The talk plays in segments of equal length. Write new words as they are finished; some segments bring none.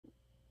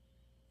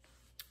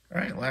All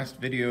right, last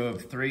video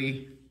of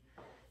 3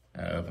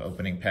 of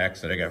opening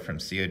packs that I got from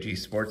COG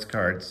Sports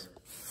Cards.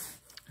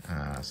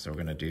 So we're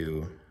gonna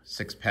do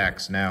 6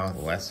 packs now,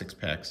 the last 6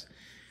 packs.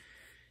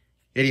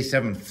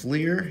 87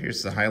 Fleer,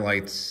 here's the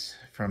highlights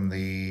from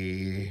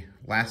the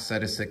last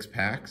set of 6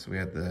 packs. We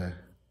had the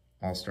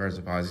All-Stars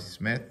of Ozzie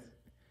Smith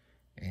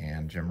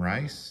and Jim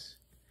Rice,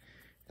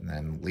 and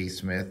then Lee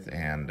Smith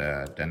and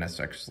Dennis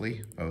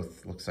Exley,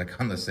 both looks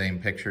like on the same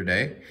picture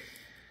day.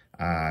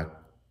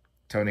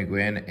 Tony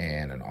Gwynn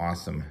and an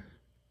awesome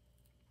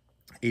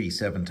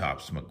 87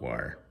 Topps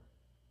McGuire.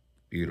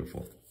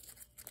 Beautiful.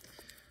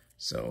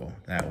 So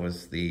that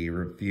was the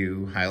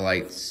review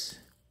highlights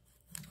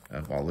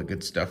of all the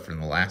good stuff from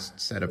the last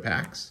set of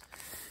packs.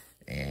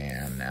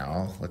 And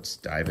now let's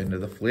dive into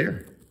the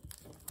Fleer.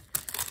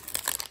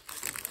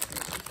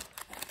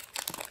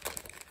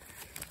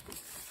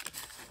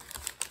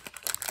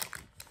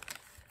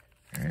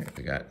 All right,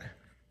 we got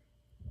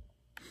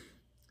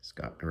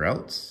Scott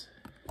Durrelts.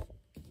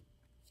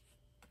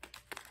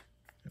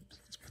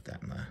 Let's put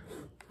that in the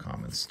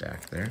common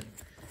stack there.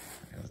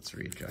 Okay, let's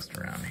readjust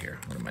around here.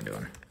 What am I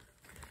doing?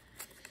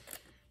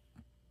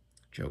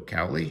 Joe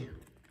Cowley.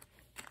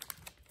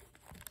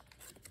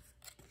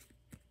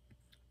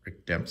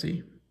 Rick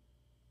Dempsey.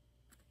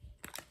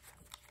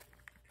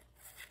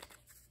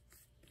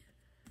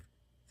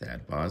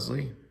 Thad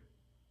Bosley.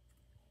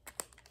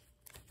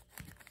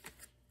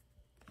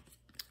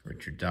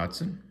 Richard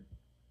Dotson.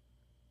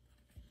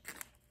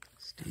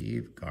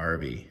 Steve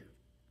Garvey.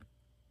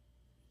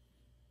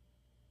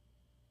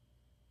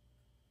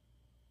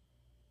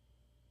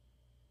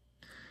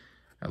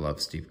 I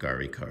love Steve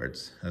Garvey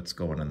cards. That's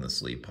going in the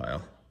sleeve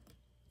pile.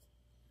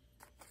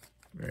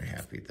 Very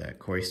happy with that.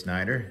 Corey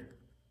Snyder.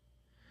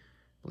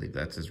 I believe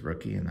that's his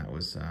rookie, and that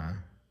was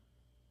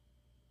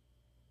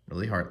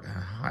really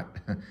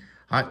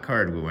hot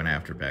card we went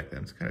after back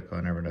then. It's kind of cool.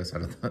 I never noticed how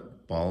the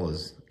ball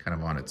is kind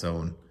of on its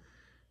own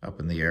up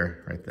in the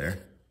air right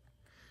there.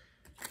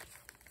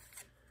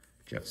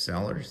 Jeff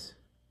Sellers.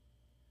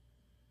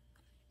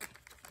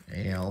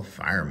 A.L.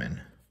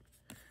 Fireman.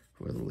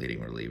 Who were the leading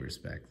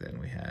relievers back then?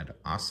 We had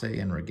Ase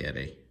and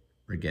Righetti.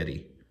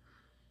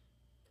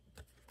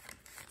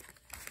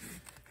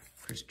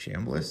 Chris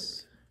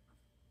Chambliss.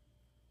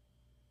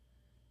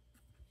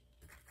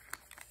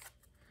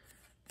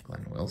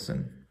 Glenn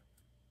Wilson.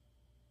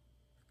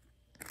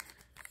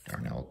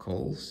 Darnell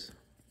Coles.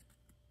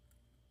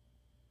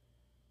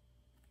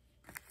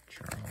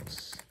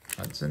 Charles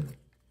Hudson.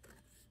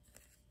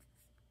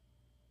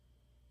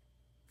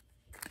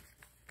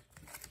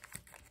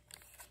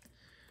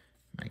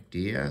 Mike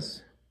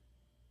Diaz.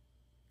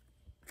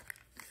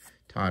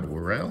 Todd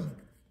Worrell.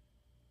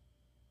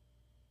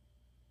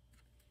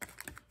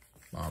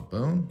 Bob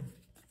Boone.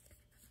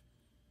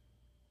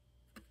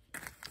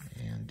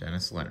 And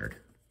Dennis Leonard.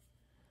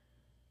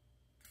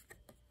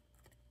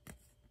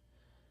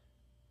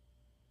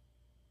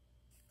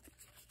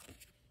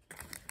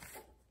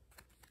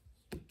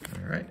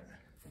 All right.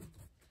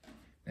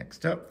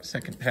 Next up,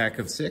 second pack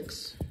of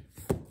 6.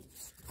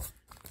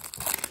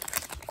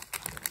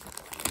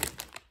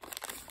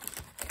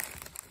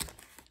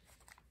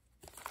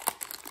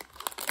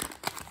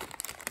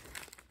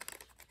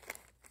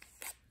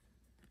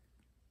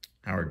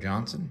 Howard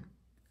Johnson,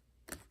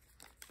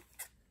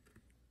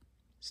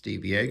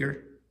 Steve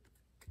Yeager,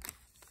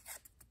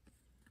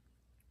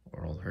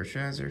 Oral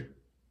Hershiser,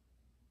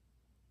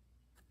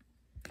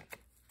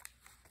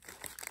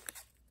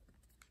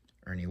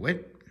 Ernie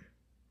Witt,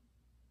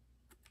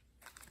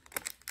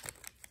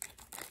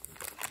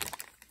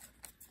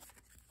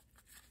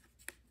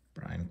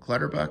 Brian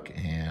Clutterbuck,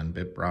 and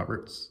Bip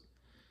Roberts.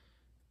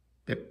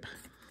 Bip.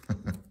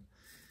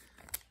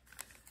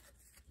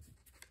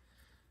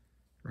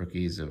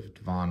 Rookies of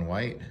Devon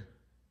White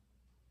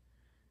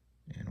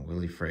and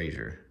Willie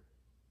Frazier.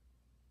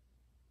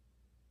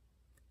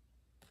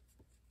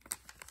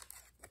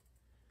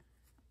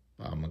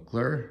 Bob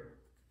McClure.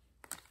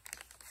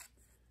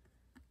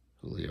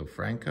 Julio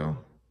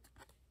Franco.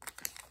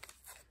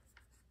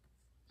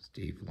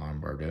 Steve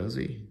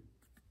Lombardozzi.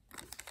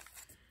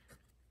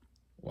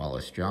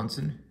 Wallace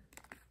Johnson.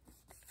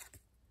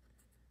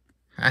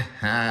 Ha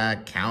ha,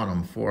 count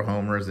them, 4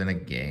 homers in a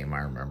game. I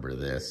remember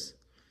this.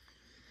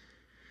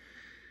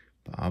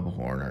 Bob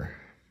Horner.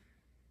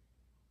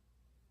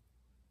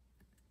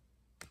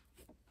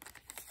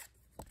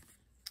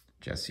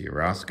 Jesse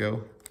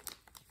Orozco.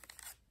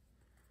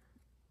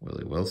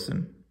 Willie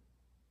Wilson.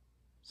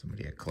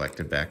 Somebody I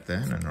collected back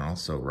then. And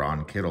also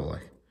Ron Kittle,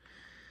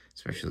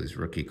 especially these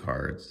rookie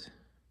cards.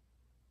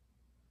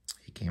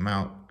 He came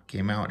out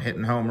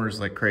hitting homers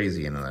like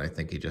crazy, and I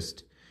think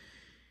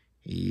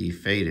he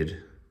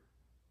faded.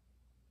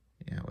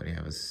 Yeah, what do you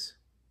have? His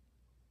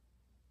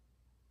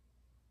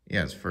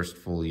first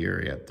full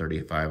year, he had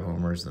 35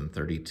 homers, then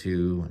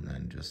 32, and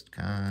then just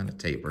kind of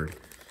tapered.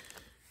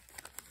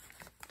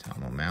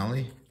 Tom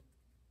O'Malley.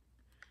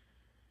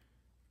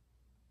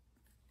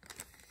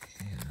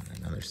 And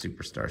another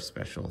Superstar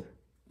Special.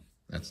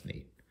 That's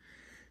neat.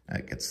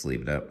 That gets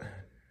sleeved up.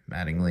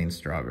 Mattingly and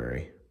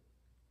Strawberry.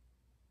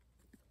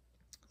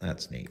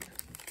 That's neat.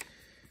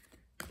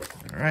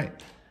 All right.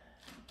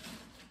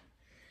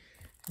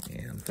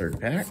 And third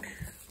pack.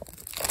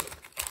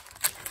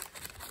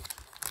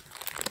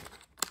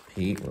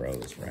 Pete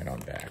Rose right on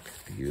back.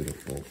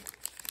 Beautiful.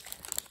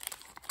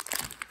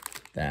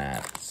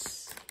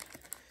 That's...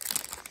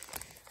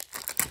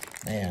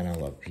 Man, I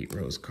love Pete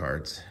Rose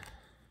cards.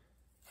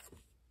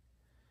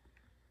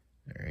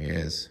 There he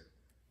is.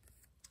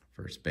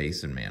 First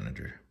base and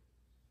manager.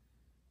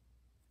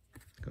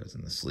 Goes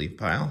in the sleeve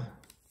pile.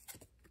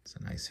 It's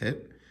a nice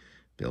hit.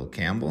 Bill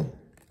Campbell.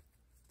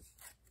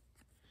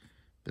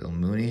 Bill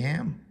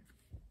Mooneyham.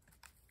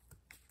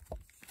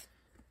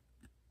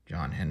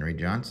 John Henry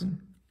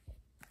Johnson.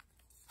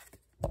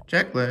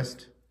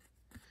 Checklist.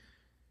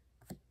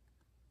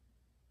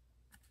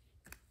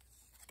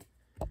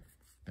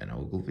 Ben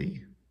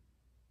Ogilvy.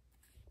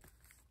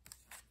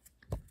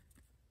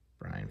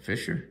 Brian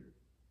Fisher.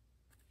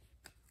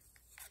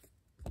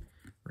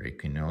 Ray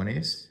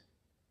Quinones.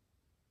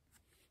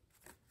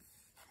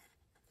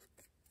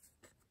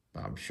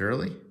 Bob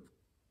Shirley.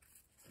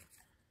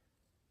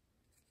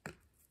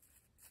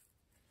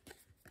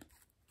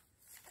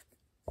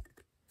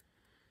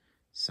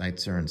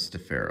 Seitzer and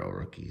Stefero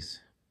rookies.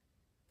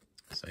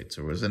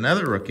 Seitzer was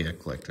another rookie I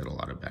collected a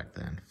lot of back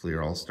then.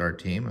 Fleer All-Star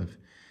team of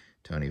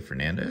Tony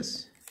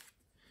Fernandez,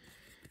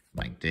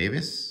 Mike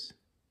Davis,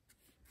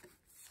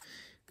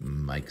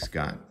 Mike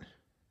Scott,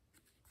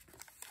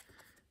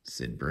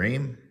 Sid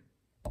Bream,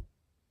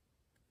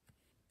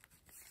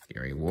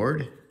 Gary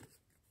Ward,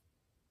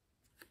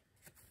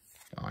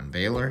 Don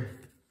Baylor,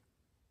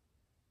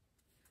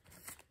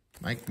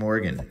 Mike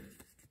Morgan,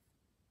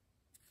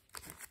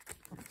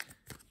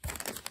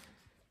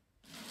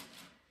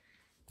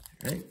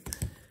 all right.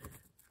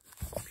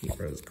 Pete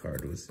Rose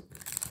card was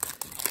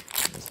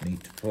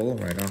neat to pull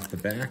right off the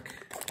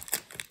back.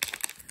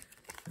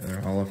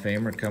 Another Hall of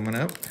Famer coming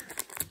up.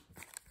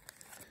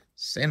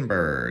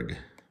 Sandberg.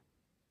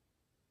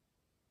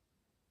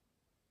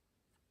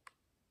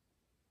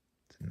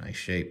 It's a nice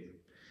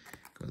shape.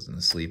 Goes in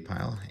the sleeve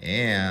pile.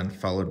 And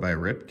followed by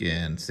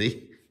Ripken.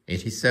 See?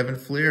 87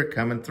 Fleer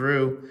coming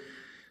through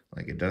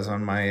like it does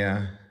on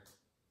my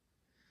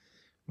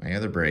my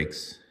other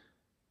breaks.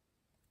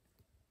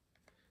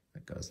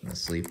 That goes in the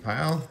sleeve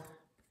pile.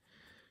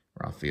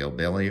 Rafael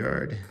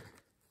Belliard.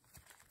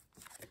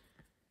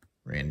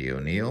 Randy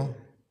O'Neal.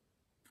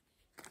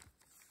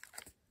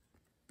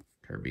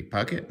 Kirby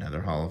Puckett,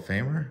 another Hall of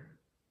Famer.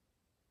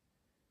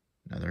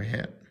 Another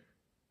hit.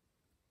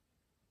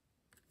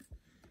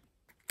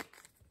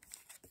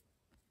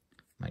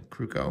 Mike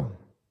Krukow.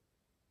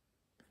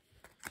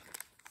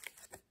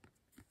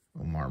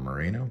 Omar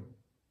Moreno.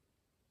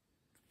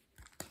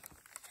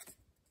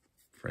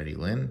 Freddie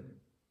Lynn.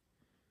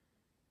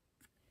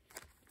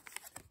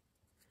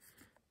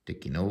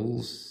 Dickie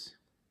Knowles.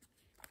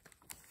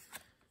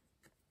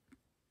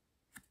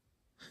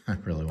 I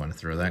really want to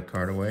throw that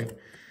card away.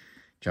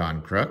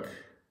 John Kruk.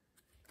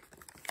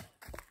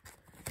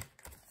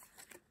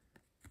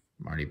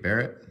 Marty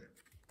Barrett.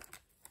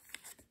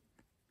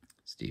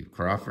 Steve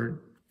Crawford.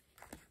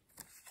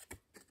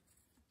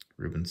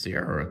 Ruben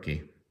Sierra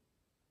rookie.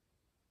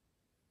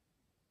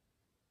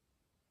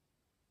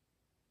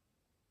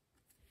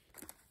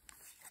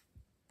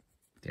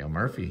 Dale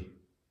Murphy.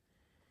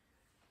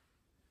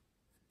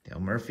 Dale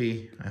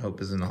Murphy, I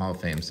hope, is in the Hall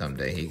of Fame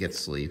someday. He gets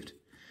sleeved.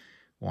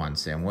 Juan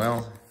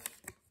Samuel.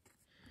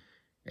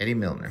 Eddie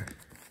Milner.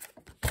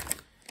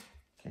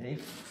 Okay,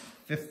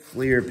 fifth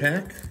Fleer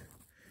pack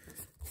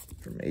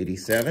from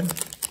 87.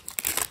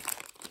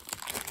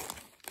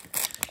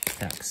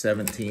 Pack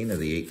 17 of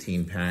the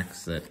 18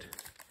 packs that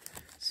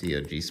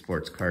COG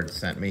Sports Cards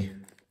sent me.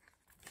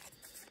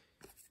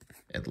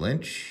 Ed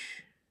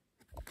Lynch.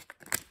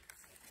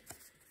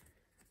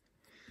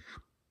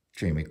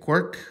 Jamie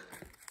Quirk.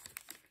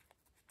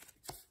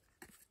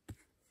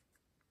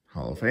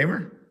 Hall of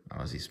Famer,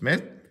 Ozzie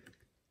Smith.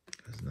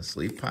 Goes in the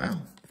sleeve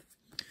pile.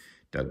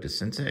 Doug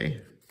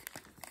DeCinces.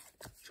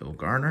 Phil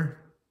Garner.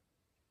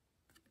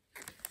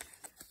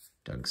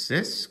 Doug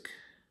Sisk.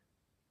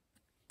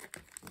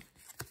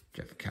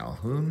 Jeff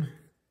Calhoun.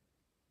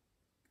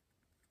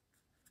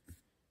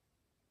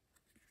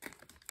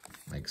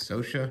 Mike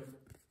Scioscia.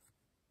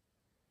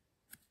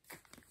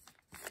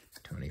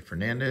 Tony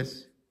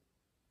Fernandez.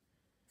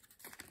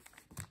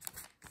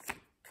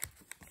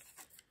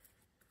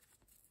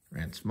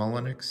 Rance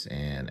Mulliniks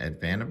and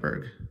Ed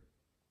Vandenberg.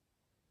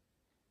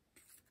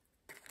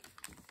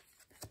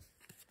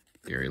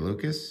 Gary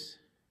Lucas.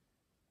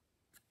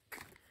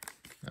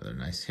 Another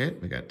nice hit.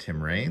 We got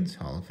Tim Raines,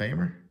 Hall of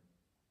Famer.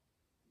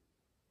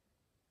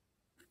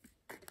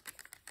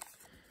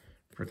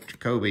 Brooke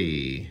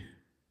Jacoby.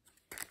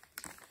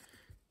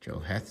 Joe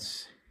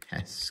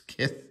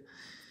Hesketh.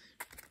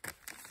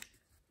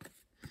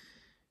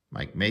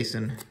 Mike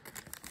Mason.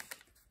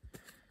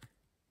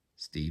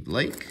 Steve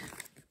Lake.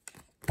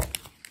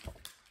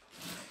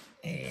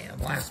 And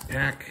last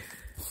pack.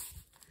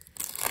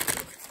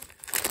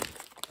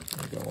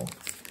 There we go.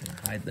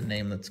 Gonna hide the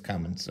name that's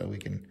coming so we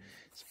can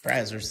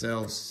surprise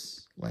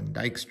ourselves. Len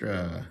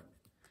Dykstra.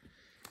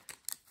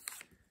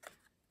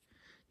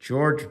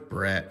 George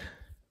Brett.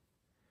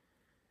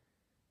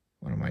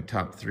 One of my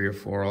top 3 or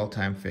 4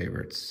 all-time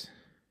favorites.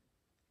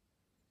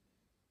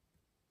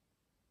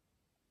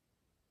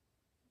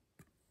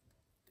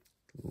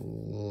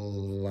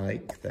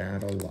 Like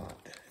that a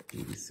lot.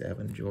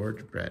 87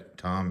 George Brett.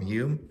 Tom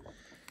Hume.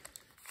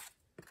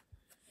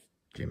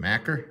 Jim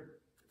Acker.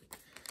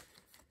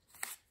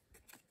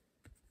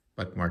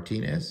 Buck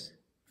Martinez.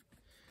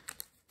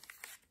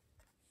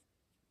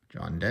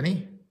 John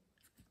Denny.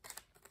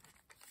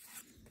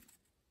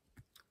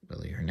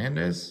 Willie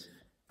Hernandez.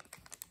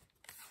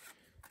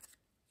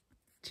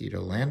 Tito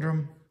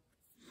Landrum.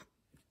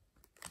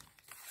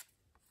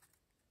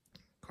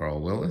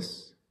 Carl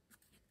Willis.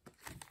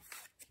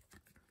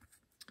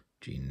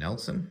 Gene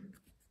Nelson.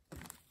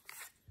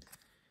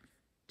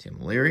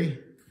 Tim Leary.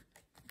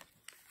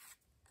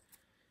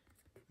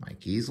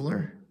 Mike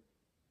Easler.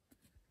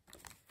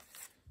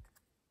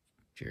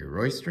 Jerry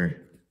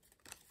Royster.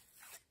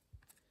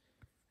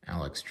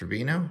 Alex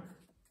Trevino.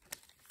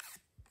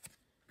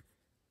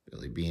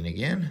 Billy Bean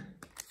again.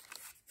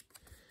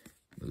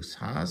 Moose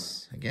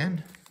Haas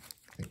again.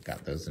 I think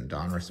got those in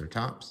Donruss or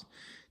Tops.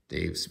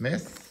 Dave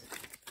Smith.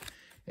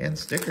 And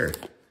sticker.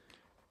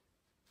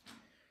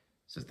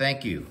 So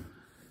thank you,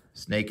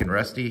 Snake and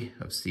Rusty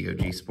of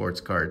COG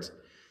Sports Cards.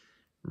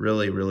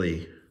 Really,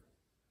 really,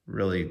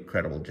 really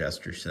incredible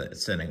gesture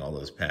sending all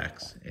those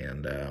packs.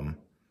 And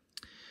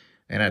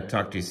I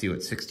talked to you, see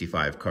what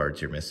 65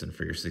 cards you're missing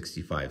for your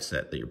 65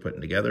 set that you're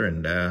putting together.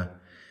 And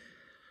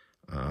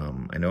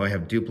I know I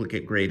have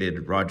duplicate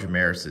graded Roger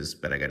Maris's,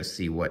 but I got to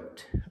see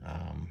what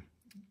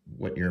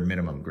your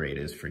minimum grade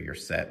is for your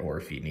set, or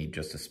if you need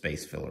just a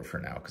space filler for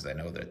now, because I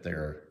know that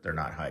they're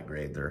not high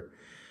grade, they're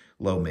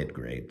low mid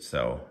grade.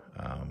 So,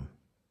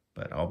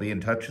 but I'll be in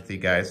touch with you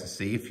guys to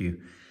see if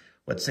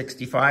what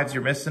 65s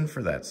you're missing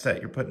for that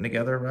set you're putting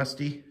together,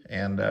 Rusty.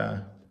 And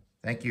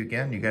thank you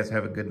again. You guys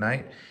have a good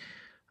night.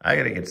 I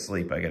gotta get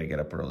sleep. I gotta get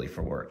up early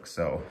for work.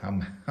 So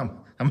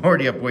I'm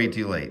already up way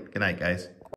too late. Good night, guys.